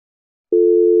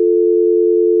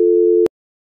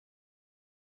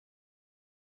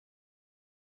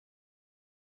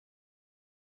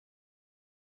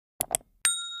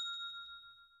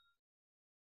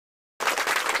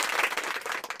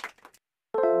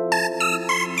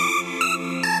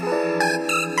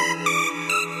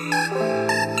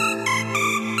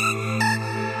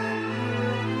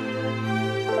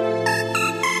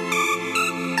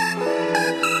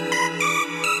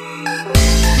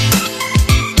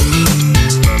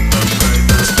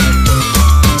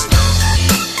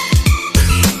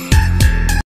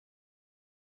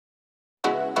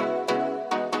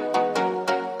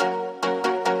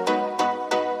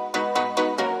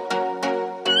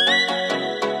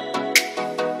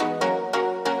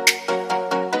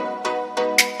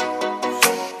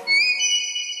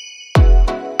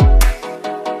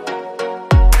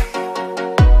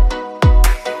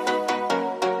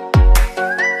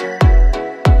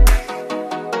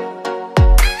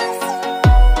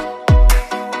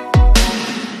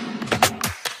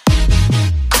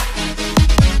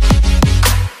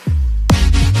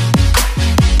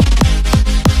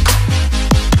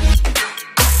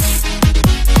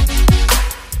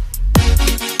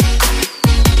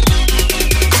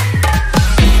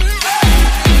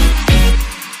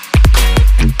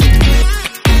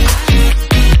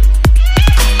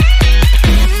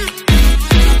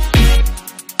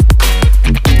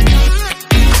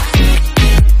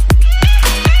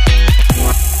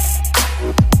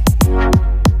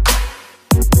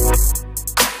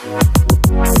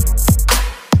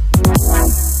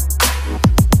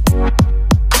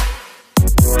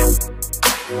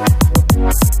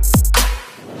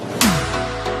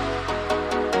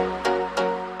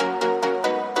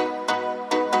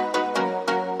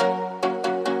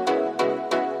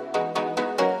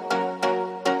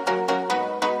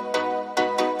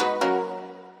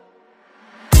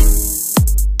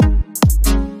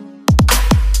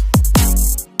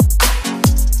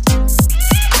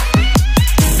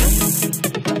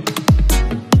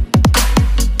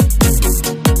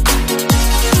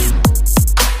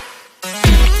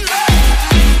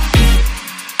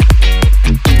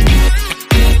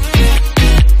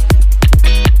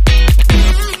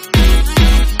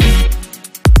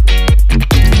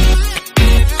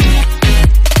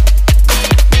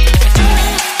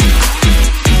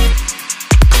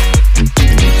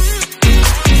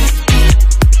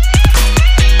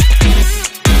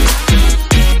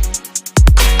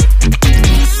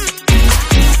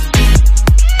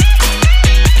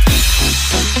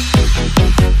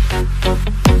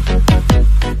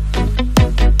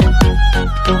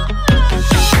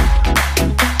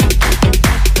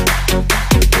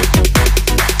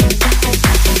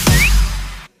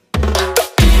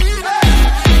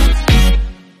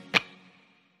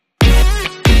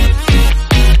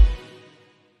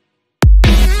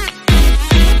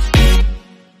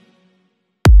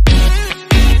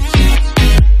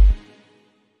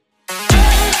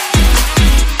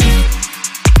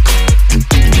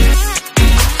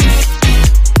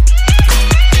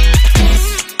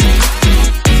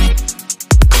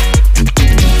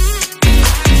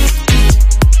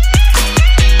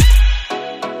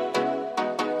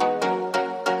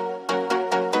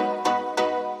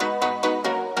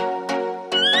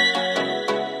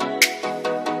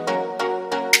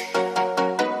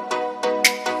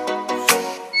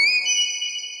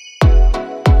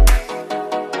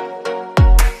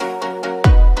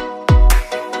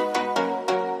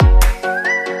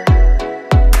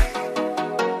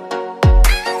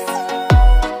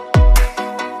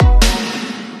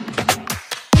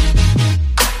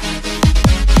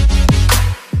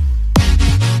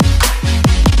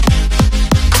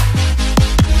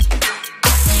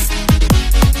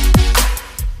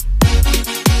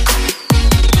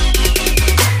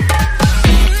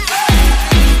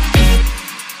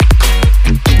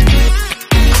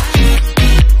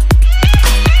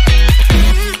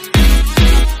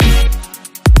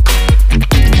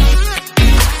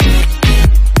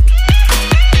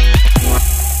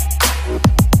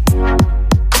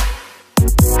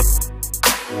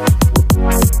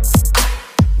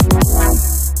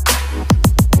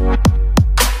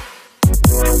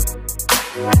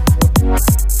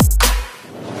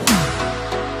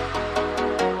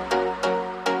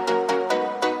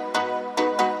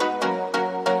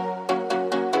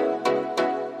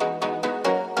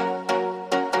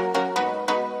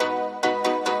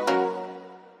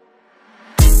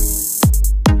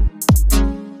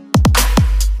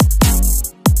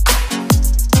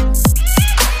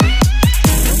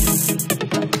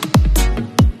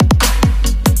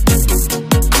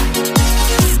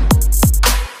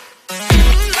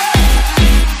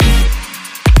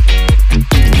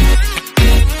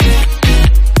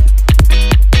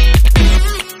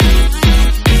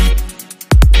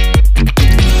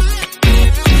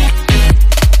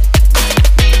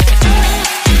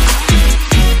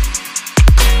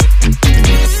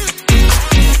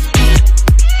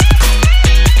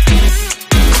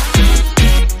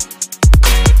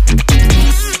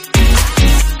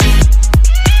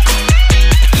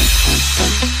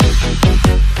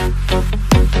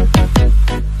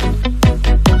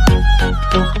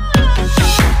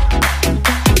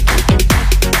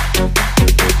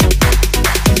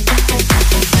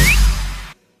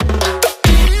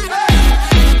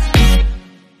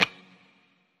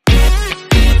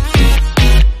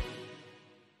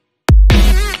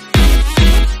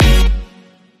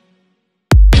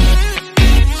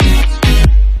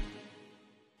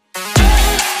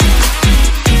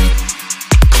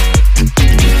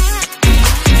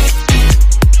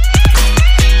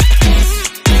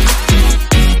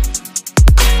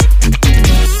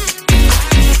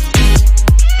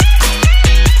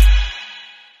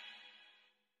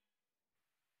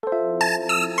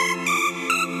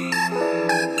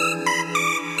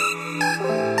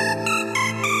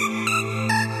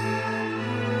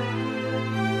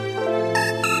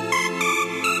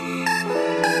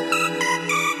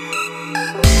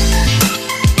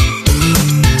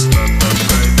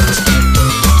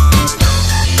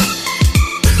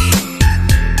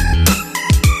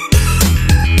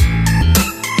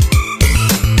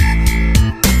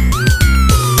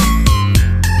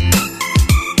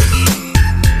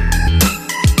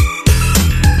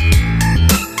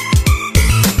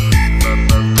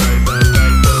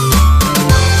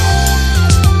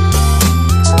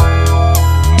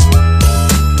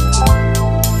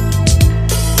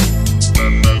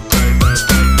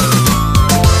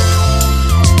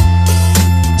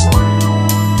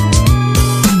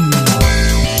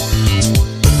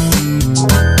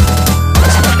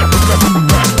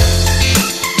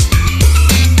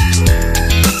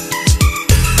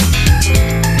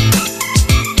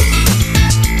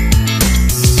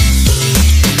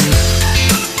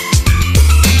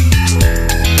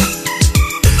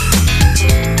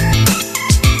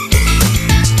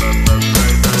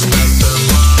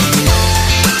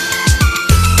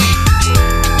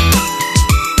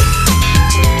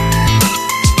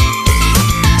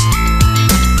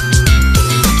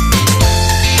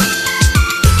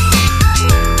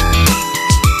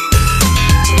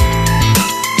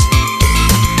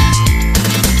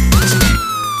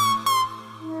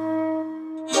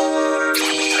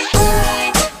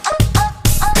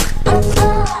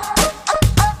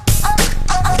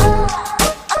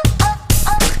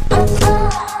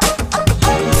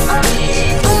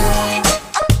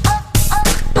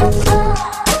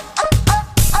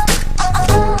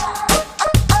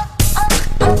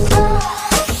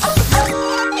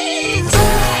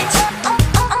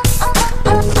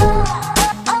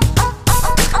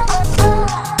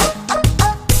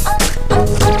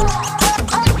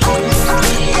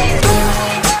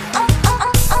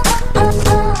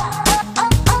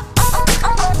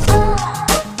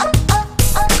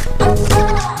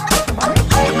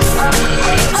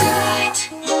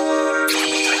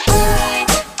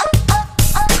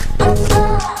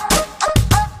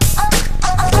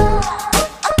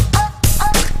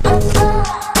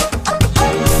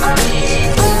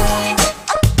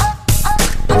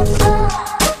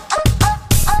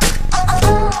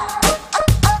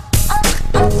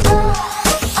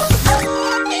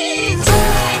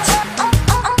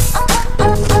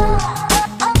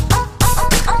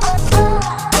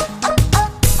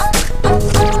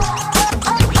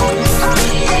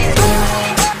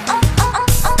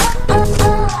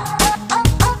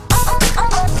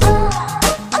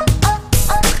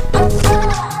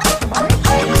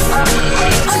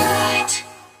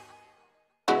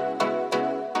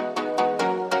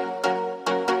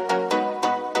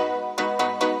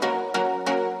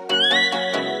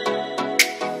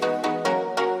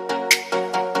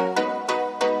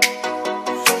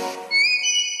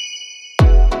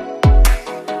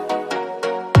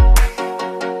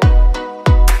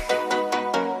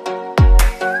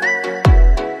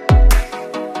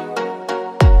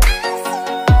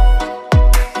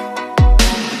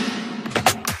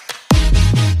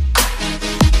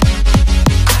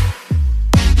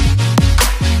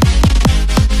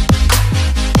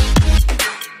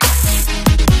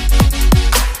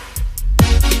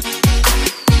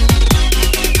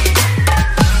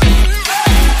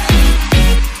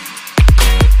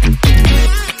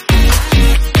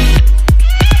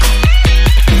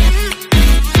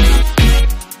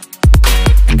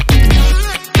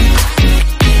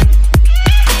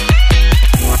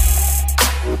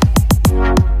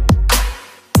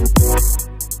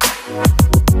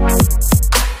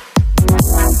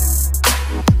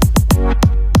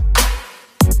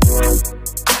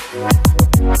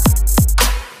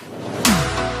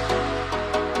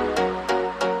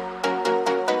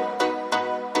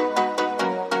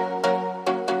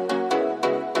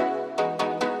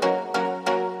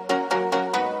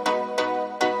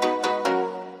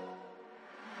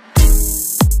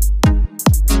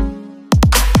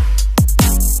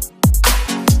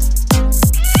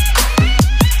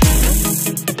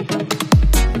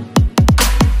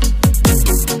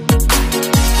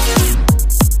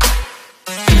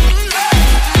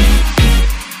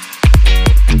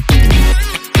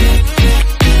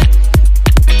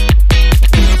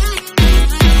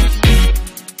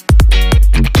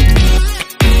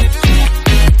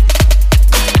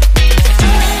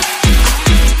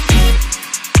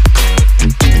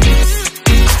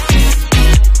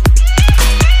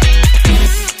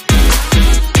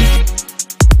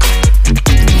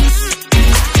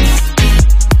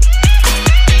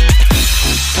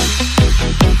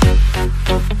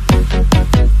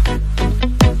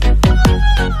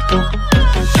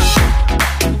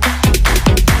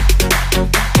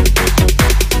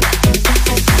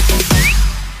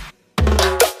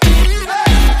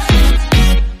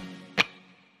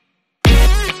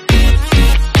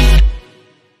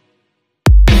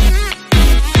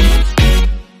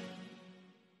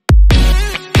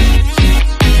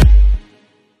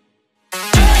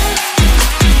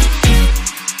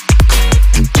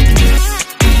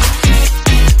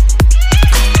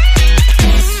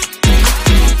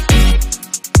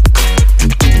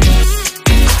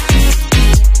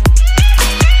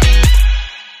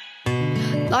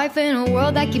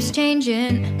that keeps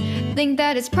changing. Think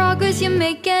that it's progress you're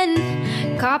making.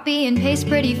 Copy and paste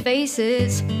pretty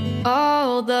faces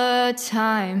all the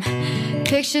time.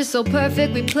 Pictures so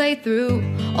perfect we play through,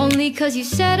 only cause you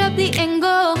set up the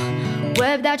angle.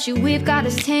 Web that you weave got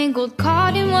us tangled,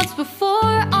 caught in what's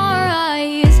before our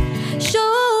eyes.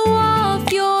 Show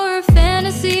off your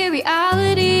fantasy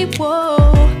reality, whoa.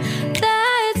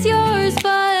 That's yours,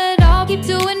 but I'll keep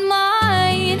doing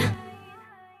mine.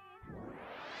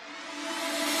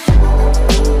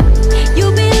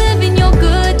 You'll be living your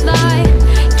good life.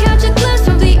 Catch a glimpse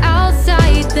from the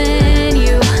outside, then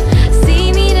you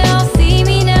see me now, see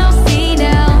me now, see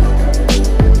now.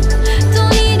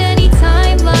 Don't need any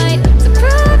timeline to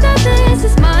prove that this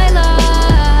is my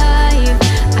life.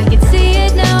 I can see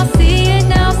it now, see it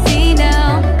now, see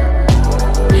now.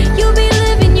 You'll be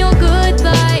living your good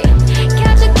life.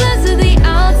 Catch a glimpse of the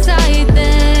outside,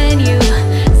 then you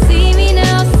see me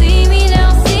now, see me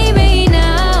now, see me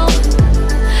now.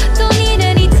 Don't need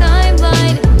any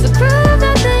timeline to prove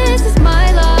that this is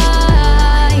my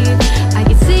life. I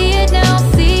can see it now,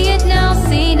 see it now,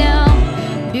 see now.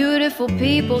 Beautiful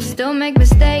people still make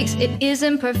mistakes. It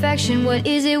isn't perfection, what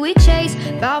is it we chase?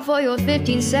 Bow for your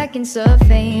 15 seconds of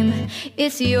fame.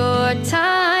 It's your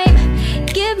time.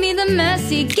 Give me the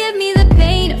messy, give me the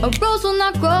pain. A rose will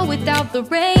not grow without the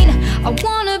rain. I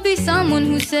wanna be someone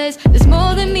who says there's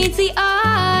more than meets the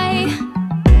eye.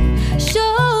 Show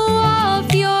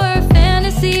off your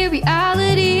fantasy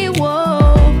reality,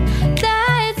 whoa.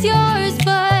 That's yours,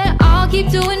 but I'll keep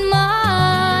doing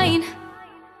mine.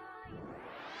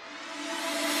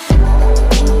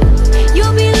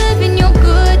 You'll be living your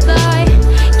good life.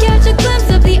 Catch a glimpse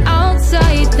of the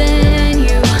outside, then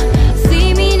you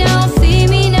see me now, see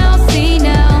me now, see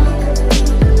now.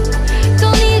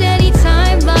 Don't need any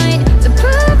timeline to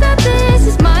prove that this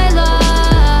is my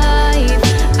life.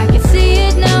 I can see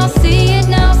it now, see it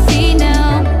now, see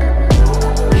now.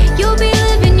 You'll be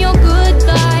living your good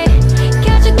life.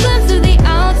 Catch a glimpse of the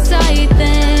outside,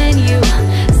 then you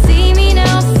see me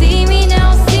now, see me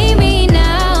now, see me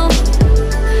now.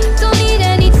 Don't need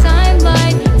any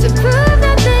timeline to prove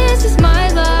that this is my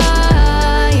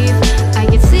life. I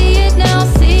can see it now,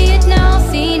 see it now,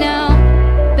 see now.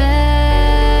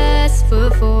 Best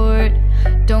foot forward,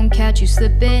 don't catch you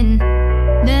slipping.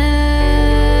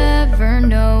 Never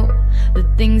know the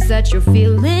things that you're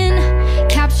feeling.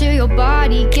 Capture your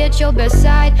body, get your best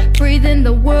side. Breathe in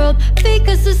the world, fake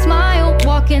us a smile.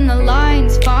 Walking the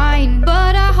lines, fine,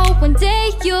 but I hope one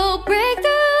day you'll break